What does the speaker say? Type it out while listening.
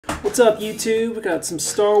What's up, YouTube? We got some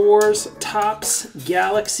Star Wars Topps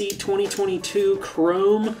Galaxy 2022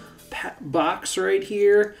 Chrome box right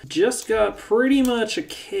here. Just got pretty much a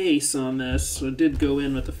case on this, so it did go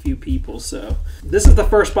in with a few people. So this is the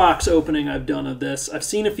first box opening I've done of this. I've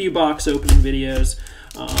seen a few box opening videos.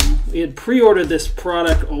 We had pre-ordered this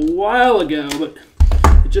product a while ago, but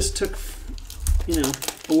it just took, you know,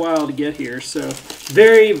 a while to get here. So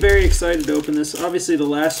very, very excited to open this. Obviously the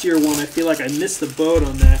last year one, I feel like I missed the boat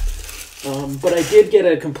on that. But I did get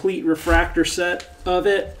a complete refractor set of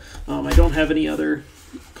it. I don't have any other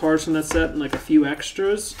cards from that set and like a few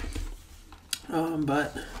extras.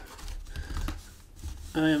 But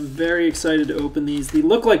I am very excited to open these. They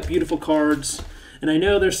look like beautiful cards, and I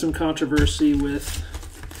know there's some controversy with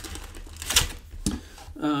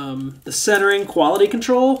the centering quality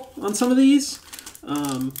control on some of these.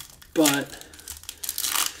 But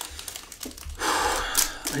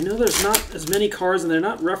I know there's not as many cards, and they're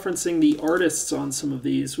not referencing the artists on some of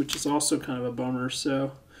these, which is also kind of a bummer.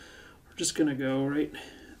 So we're just going to go right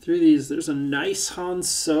through these. There's a nice Han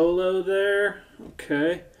Solo there.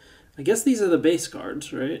 Okay. I guess these are the base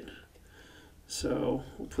cards, right? So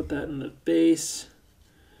we'll put that in the base.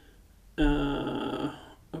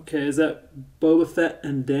 Okay, is that Boba Fett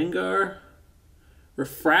and Dengar?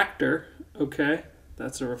 Refractor. Okay,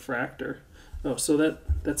 that's a refractor. Oh, so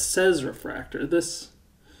that says refractor. This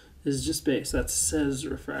is just base. That says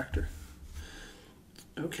refractor.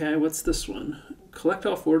 Okay, what's this one? Collect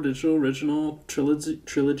all 4 digital original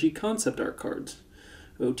trilogy concept art cards.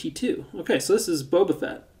 OT2. Okay, so this is Boba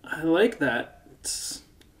Fett. I like that.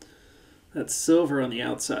 That's silver on the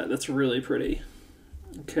outside. That's really pretty.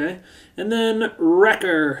 Okay, and then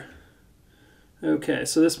Wrecker. Okay,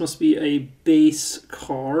 so this must be a base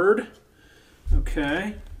card.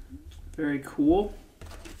 Okay, very cool.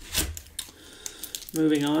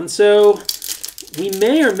 Moving on. So we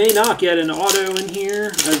may or may not get an auto in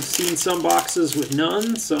here. I've seen some boxes with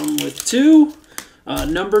none, some with 2.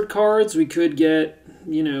 Numbered cards, we could get,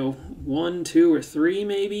 you know, 1, 2, or 3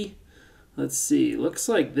 maybe. Let's see. Looks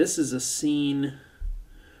like this is a scene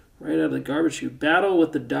right out of the garbage chute. Battle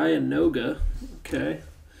with the Dianoga. Okay.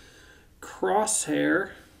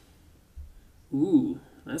 Crosshair. Ooh,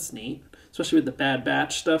 that's neat. Especially with the Bad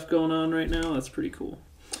Batch stuff going on right now. That's pretty cool.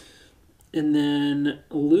 And then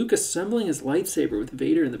Luke assembling his lightsaber with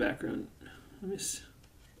Vader in the background. Let me see.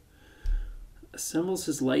 Assembles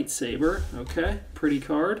his lightsaber. Okay, pretty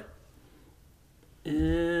card.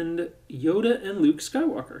 And Yoda and Luke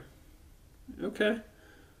Skywalker. Okay.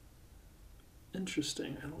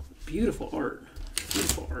 Interesting. Beautiful art.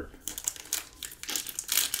 Beautiful art.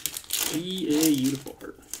 Beautiful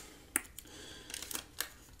art.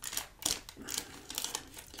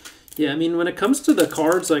 Yeah, I mean, when it comes to the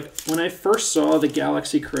cards, like when I first saw the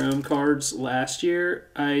Galaxy Chrome cards last year,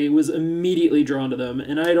 I was immediately drawn to them,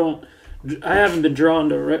 and I haven't been drawn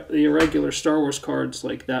to the irregular Star Wars cards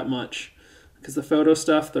like that much, because the photo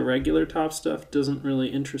stuff, the regular top stuff, doesn't really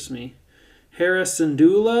interest me. Hera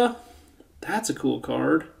Syndulla, that's a cool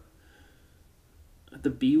card. The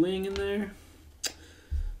B-Wing in there.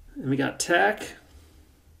 And we got Tech.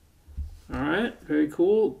 All right, very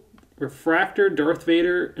cool. Refractor, Darth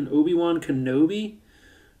Vader, and Obi-Wan Kenobi.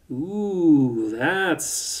 Ooh,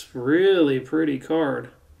 that's really pretty card.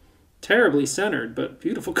 Terribly centered, but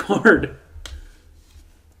beautiful card.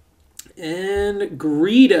 And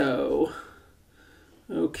Greedo.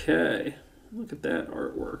 Okay, look at that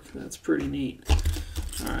artwork. That's pretty neat.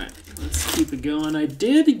 All right, let's keep it going. I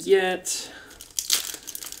did get...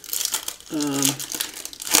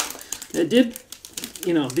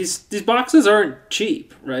 you know, these boxes aren't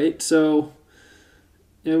cheap, right? So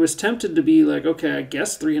I was tempted to be like, okay, I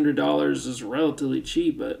guess $300 is relatively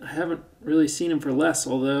cheap, but I haven't really seen them for less,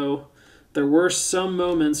 although there were some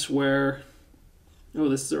moments where, oh,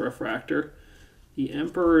 this is a refractor. The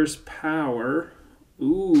Emperor's Power.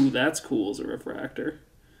 Ooh, that's cool as a refractor.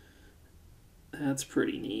 That's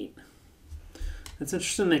pretty neat. It's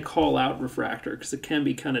interesting they call out refractor, because it can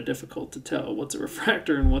be kind of difficult to tell what's a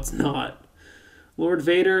refractor and what's not. Lord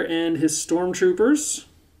Vader and his Stormtroopers.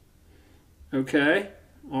 Okay.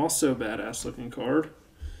 Also badass looking card.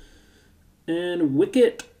 And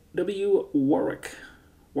Wicket W. Warwick.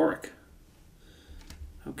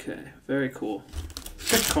 Okay. Very cool.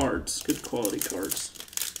 Good cards. Good quality cards.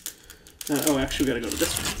 Oh, actually, we got to go to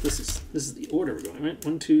this one. This is the order we're going, right?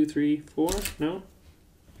 1, 2, 3, 4. No?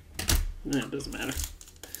 No, it doesn't matter.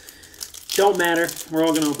 Don't matter. We're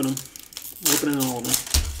all going to open them. We're opening all of them.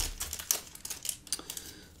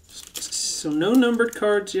 So no numbered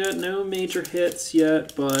cards yet, no major hits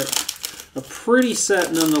yet, but a pretty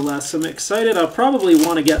set nonetheless. I'm excited. I'll probably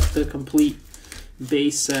want to get the complete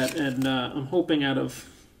base set, and I'm hoping out of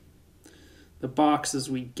the boxes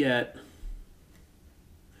we get,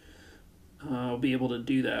 I'll be able to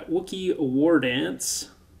do that. Wookiee War Dance.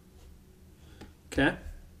 Okay.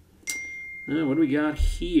 What do we got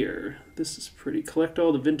here? This is pretty. Collect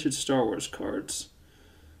all the vintage Star Wars cards.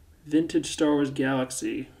 Vintage Star Wars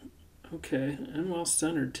Galaxy. Okay, and well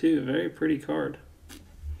centered too. Very pretty card.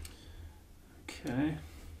 Okay.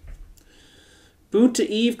 Boonta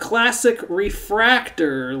Eve Classic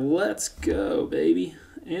Refractor. Let's go, baby.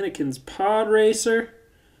 Anakin's Pod Racer.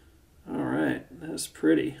 Alright, that's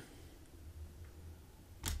pretty.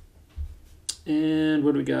 And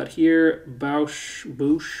what do we got here? Bouch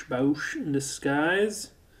in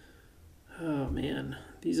disguise. Oh man,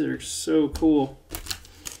 these are so cool.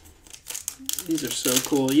 These are so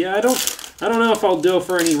cool. Yeah, I don't know if I'll go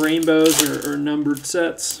for any rainbows or numbered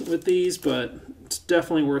sets with these, but it's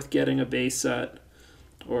definitely worth getting a base set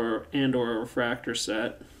or a refractor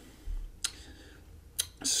set.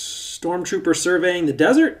 Stormtrooper Surveying the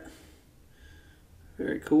Desert.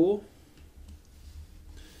 Very cool.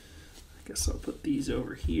 I guess I'll put these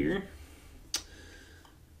over here.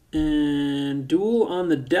 And Duel on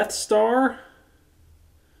the Death Star.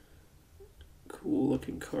 Cool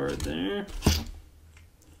looking card there.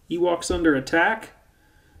 Ewoks Under Attack.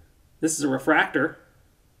 This is a refractor.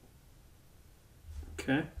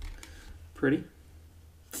 Okay. Pretty.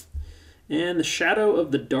 And the Shadow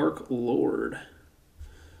of the Dark Lord.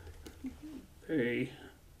 Very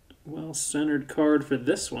well centered card for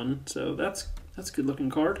this one. So that's a good looking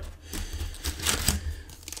card.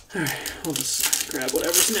 Alright, I'll just grab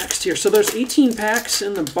whatever's next here. So there's 18 packs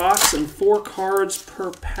in the box and 4 cards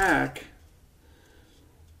per pack.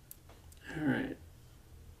 Alright.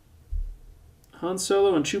 Han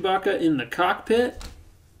Solo and Chewbacca in the cockpit.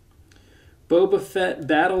 Boba Fett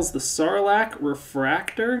battles the Sarlacc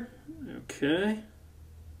refractor. Okay.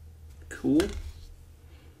 Cool.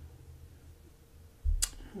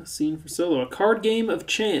 A scene for Solo. A card game of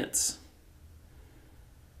chance.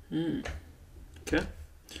 Okay.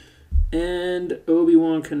 And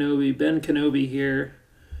Obi-Wan Kenobi. Ben Kenobi here.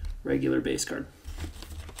 Regular base card.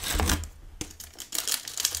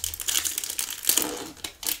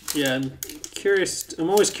 Yeah, I'm curious. I'm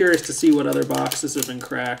always curious to see what other boxes have been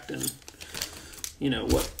cracked and, you know,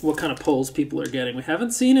 what kind of pulls people are getting. We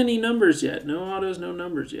haven't seen any numbers yet. No autos, no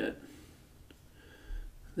numbers yet.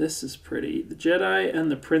 This is pretty. The Jedi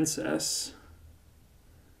and the Princess.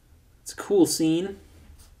 It's a cool scene.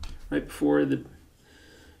 Right before the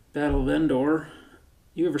Battle of Endor.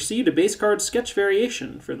 You have received a base card sketch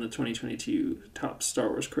variation from the 2022 Top Star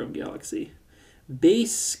Wars Chrome Galaxy.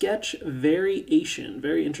 Base sketch variation.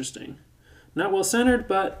 Very interesting. Not well centered,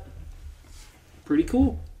 but pretty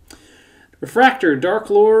cool. Refractor, Dark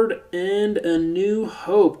Lord, and A New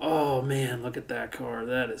Hope. Oh man, look at that card.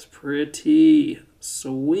 That is pretty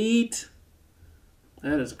sweet.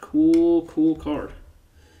 That is a cool, cool card.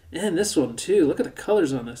 And this one too. Look at the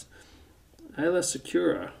colors on this. Aayla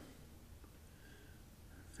Secura.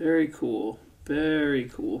 Very cool. Very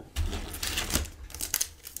cool.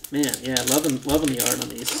 Man, yeah, loving the art on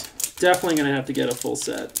these. Definitely gonna have to get a full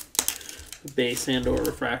set. Base and or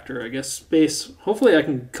refractor. I guess base. Hopefully I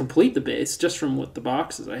can complete the base just from what the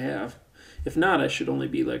boxes I have. If not, I should only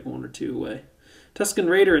be like 1 or 2 away. Tusken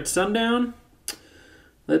Raider at Sundown.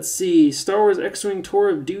 Let's see. Star Wars X-Wing Tour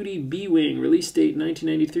of Duty B-Wing. Release date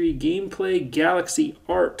 1993. Gameplay Galaxy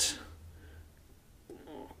Art.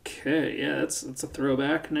 Okay, yeah, that's a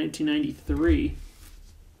throwback. 1993.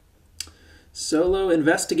 Solo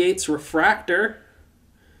Investigates Refractor.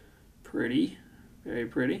 Pretty. Very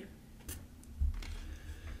pretty.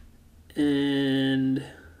 And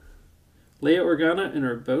Leia Organa in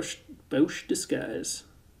her Bouch disguise.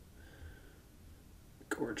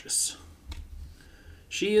 Gorgeous.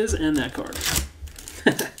 She is, and that card.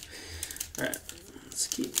 Alright, let's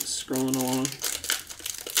keep scrolling along.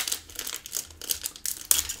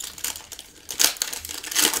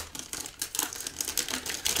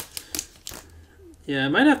 Yeah, I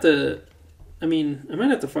might have to... I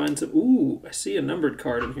might have to find some... Ooh, I see a numbered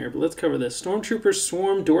card in here, but let's cover this. Stormtrooper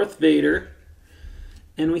Swarm Darth Vader.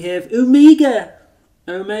 And we have Omega.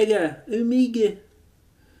 Omega.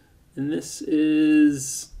 And this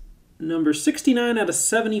is number 69 out of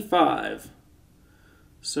 75.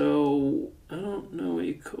 So, I don't know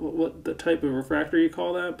what the type of refractor you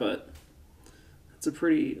call that, but it's a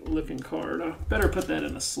pretty looking card. I better put that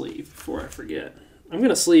in a sleeve before I forget. I'm going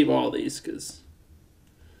to sleeve all these because...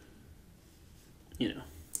 you know,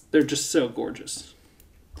 they're just so gorgeous.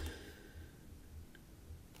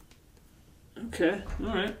 Okay,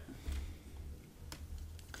 all right.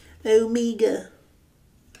 Omega.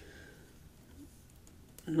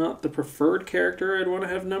 not the preferred character I'd want to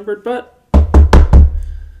have numbered, but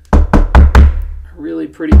a really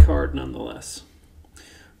pretty card nonetheless.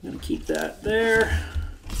 I'm going to keep that there.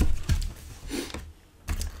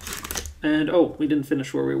 And, oh, we didn't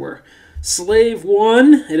finish where we were. Slave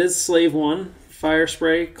 1. It is Slave 1. Fire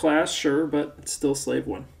Spray class, sure, but it's still Slave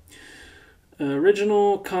 1.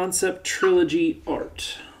 Original Concept Trilogy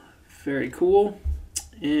Art. Very cool.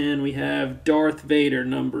 And we have Darth Vader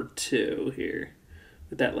number 2 here.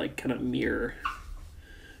 With that, like, kind of mirror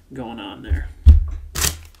going on there.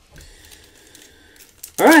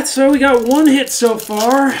 Alright, so we got 1 hit so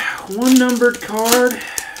far. 1 numbered card.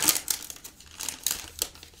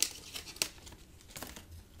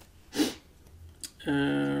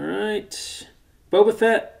 Alright. Boba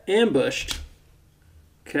Fett ambushed.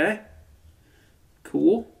 Okay.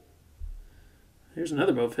 Cool. Here's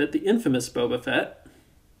another Boba Fett, the infamous Boba Fett.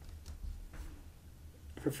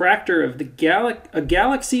 Refractor of the A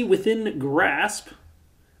Galaxy Within Grasp.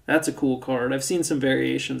 That's a cool card. I've seen some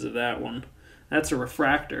variations of that one. That's a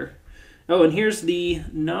refractor. Oh, and here's the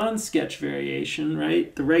non-sketch variation,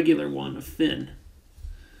 right? The regular one of Finn.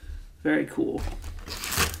 Very cool.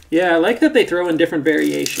 Yeah, I like that they throw in different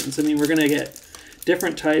variations. I mean, we're going to get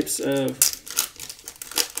different types of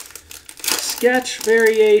sketch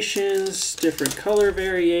variations, different color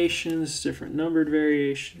variations, different numbered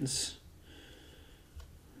variations.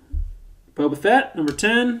 Boba Fett, number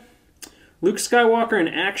 10. Luke Skywalker in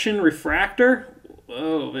action refractor.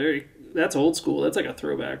 Oh, that's old school. That's like a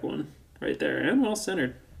throwback one right there. And well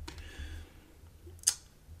centered.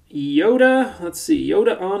 Yoda, let's see.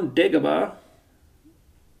 Yoda on Dagobah.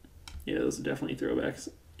 Yeah, those are definitely throwbacks.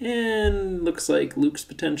 And looks like Luke's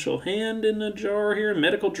potential hand in a jar here.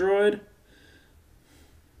 Medical droid.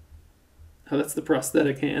 Oh, that's the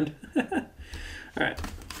prosthetic hand. Alright.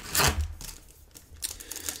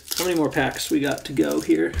 How many more packs we got to go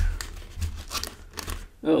here?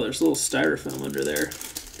 Oh, there's a little styrofoam under there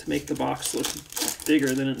to make the box look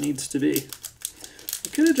bigger than it needs to be. I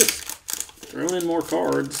could have just thrown in more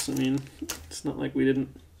cards. I mean, it's not like we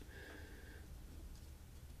didn't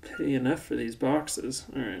pay enough for these boxes.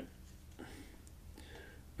 Alright.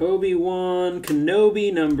 Obi-Wan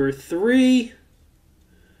Kenobi number 3.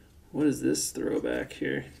 What is this throwback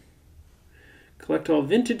here? Collect all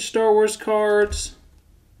vintage Star Wars cards.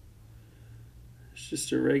 It's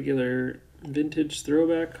just a regular vintage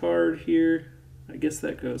throwback card here. I guess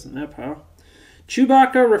that goes in that pile.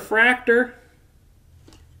 Chewbacca refractor.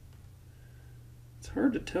 It's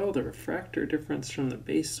hard to tell the refractor difference from the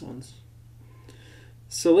base ones.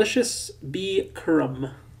 Silicious B.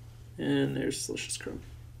 Crumb. And there's Silicious Crumb.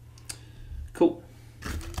 Cool.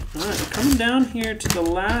 Alright, we're coming down here to the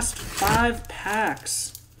last 5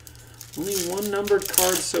 packs. Only 1 numbered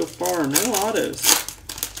card so far. No autos.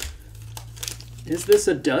 Is this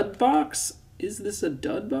a dud box? Is this a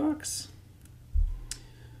dud box?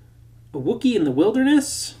 A Wookiee in the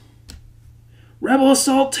Wilderness? Rebel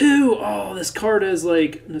Assault 2! Oh, this card has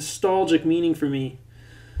like nostalgic meaning for me.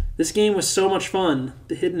 This game was so much fun.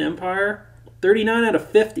 The Hidden Empire. 39 out of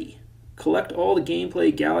 50. Collect all the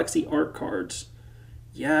gameplay Galaxy art cards.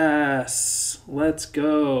 Yes! Let's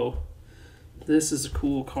go. This is a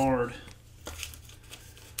cool card.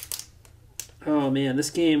 Oh man,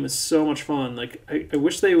 this game is so much fun. Like, I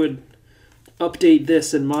wish they would update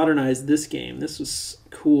this and modernize this game. This was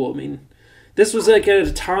cool. I mean, this was like at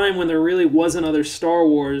a time when there really wasn't other Star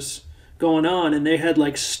Wars going on, and they had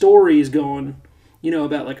like stories going, you know,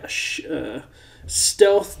 about like a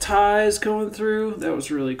stealth ties going through. That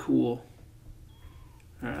was really cool.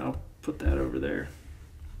 All right, I'll put that over there.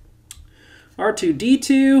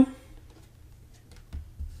 R2-D2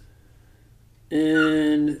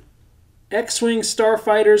 and X-Wing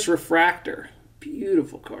Starfighters Refractor.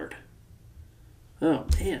 Beautiful card. Oh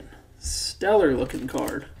man, stellar looking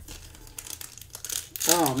card.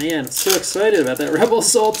 Oh man, I'm so excited about that Rebel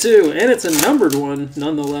Assault 2, and it's a numbered one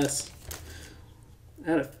nonetheless.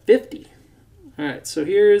 Out of 50. Alright, so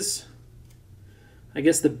here's, I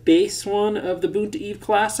guess, the base one of the Boonta Eve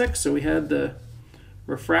Classic. So we had the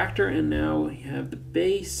refractor, and now we have the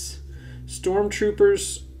base.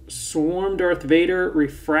 Stormtroopers Swarm Darth Vader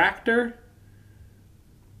Refractor.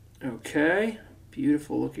 Okay,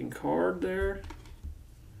 beautiful looking card there.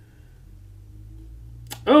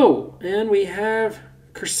 Oh, and we have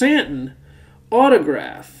Chrysanthemum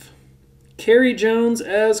autograph. Carrie Jones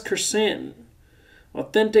as Chrysanthemum.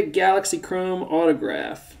 Authentic Galaxy Chrome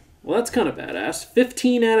autograph. Well, that's kind of badass.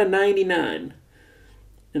 15 out of 99.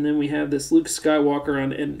 And then we have this Luke Skywalker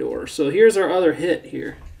on Endor. So here's our other hit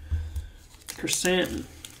here. Chrysanthemum.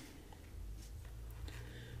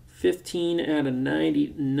 15 out of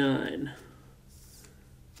 99.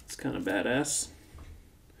 kind of badass.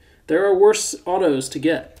 There are worse autos to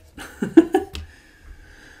get.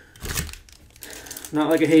 Not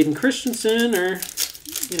like a Hayden Christensen or,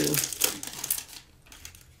 you know.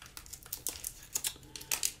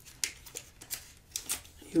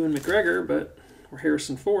 Ewan McGregor, but or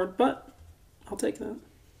Harrison Ford, but I'll take that.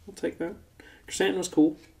 I'll take that. Chrysanthemum was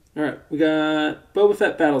cool. All right, we got Boba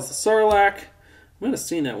Fett battles the Sarlacc. I might have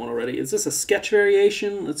seen that one already. Is this a sketch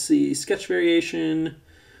variation? Let's see, sketch variation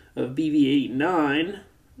of BB-89.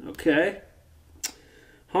 Okay.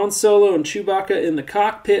 Han Solo and Chewbacca in the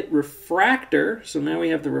cockpit refractor. So now we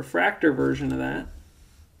have the refractor version of that.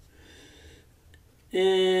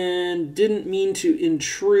 And didn't mean to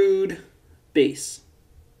intrude base.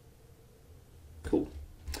 Cool.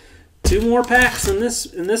 2 more packs in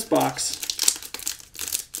this box.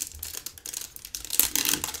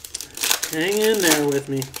 Hang in there with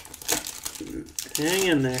me. Hang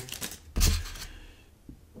in there.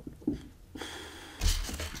 All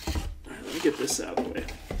right, let me get this out of the way.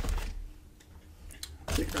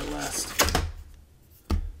 Take our last.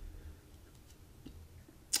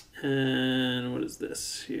 And what is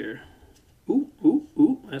this here? Ooh, ooh,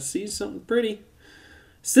 ooh. I see something pretty.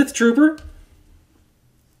 Sith Trooper.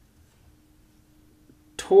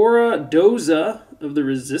 Tora Doza of the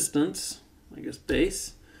Resistance. I guess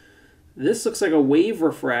base. This looks like a wave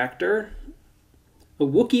refractor. A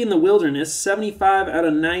Wookiee in the Wilderness. 75 out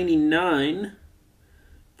of 99.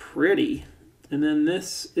 Pretty. And then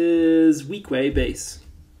this is Weequay base.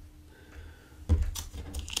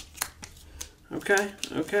 Okay,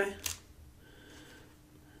 okay.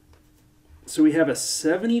 So we have a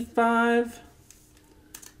 75,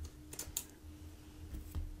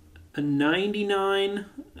 a 99,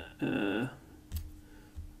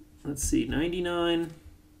 let's see, 99,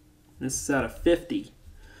 this is out of 50.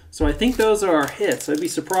 So I think those are our hits. I'd be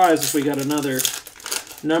surprised if we got another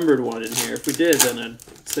numbered one in here. If we did, then I'd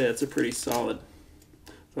say it's a pretty solid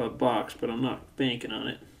box, but I'm not banking on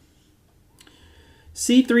it.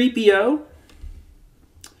 C-3PO.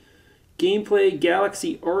 Gameplay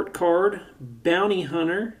Galaxy Art Card, Bounty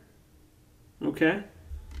Hunter. Okay.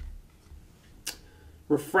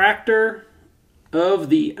 Refractor of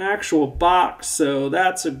the actual box. So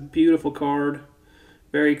that's a beautiful card.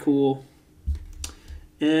 Very cool.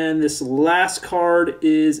 And this last card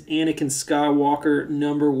is Anakin Skywalker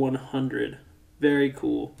number 100. Very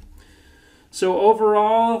cool. So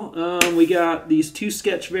overall, we got these 2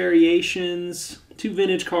 sketch variations, 2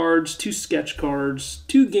 vintage cards, 2 sketch cards,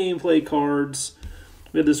 2 gameplay cards.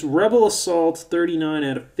 We have this Rebel Assault 39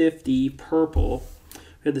 out of 50 purple.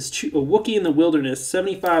 We had this a Wookiee in the Wilderness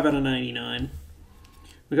 75 out of 99.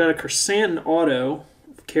 We got a Chrysanthemum auto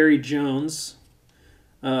of Kerry Jones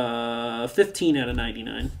 15 out of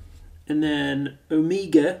 99. And then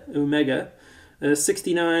Omega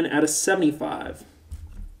 69 out of 75.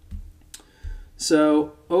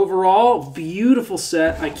 So overall, beautiful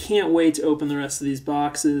set. I can't wait to open the rest of these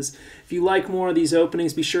boxes. If you like more of these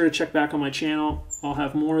openings, be sure to check back on my channel. I'll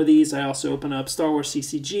have more of these. I also open up Star Wars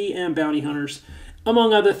CCG and Bounty Hunters,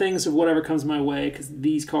 among other things of whatever comes my way, because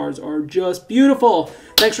these cards are just beautiful.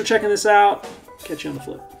 Thanks for checking this out. Catch you on the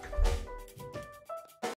flip.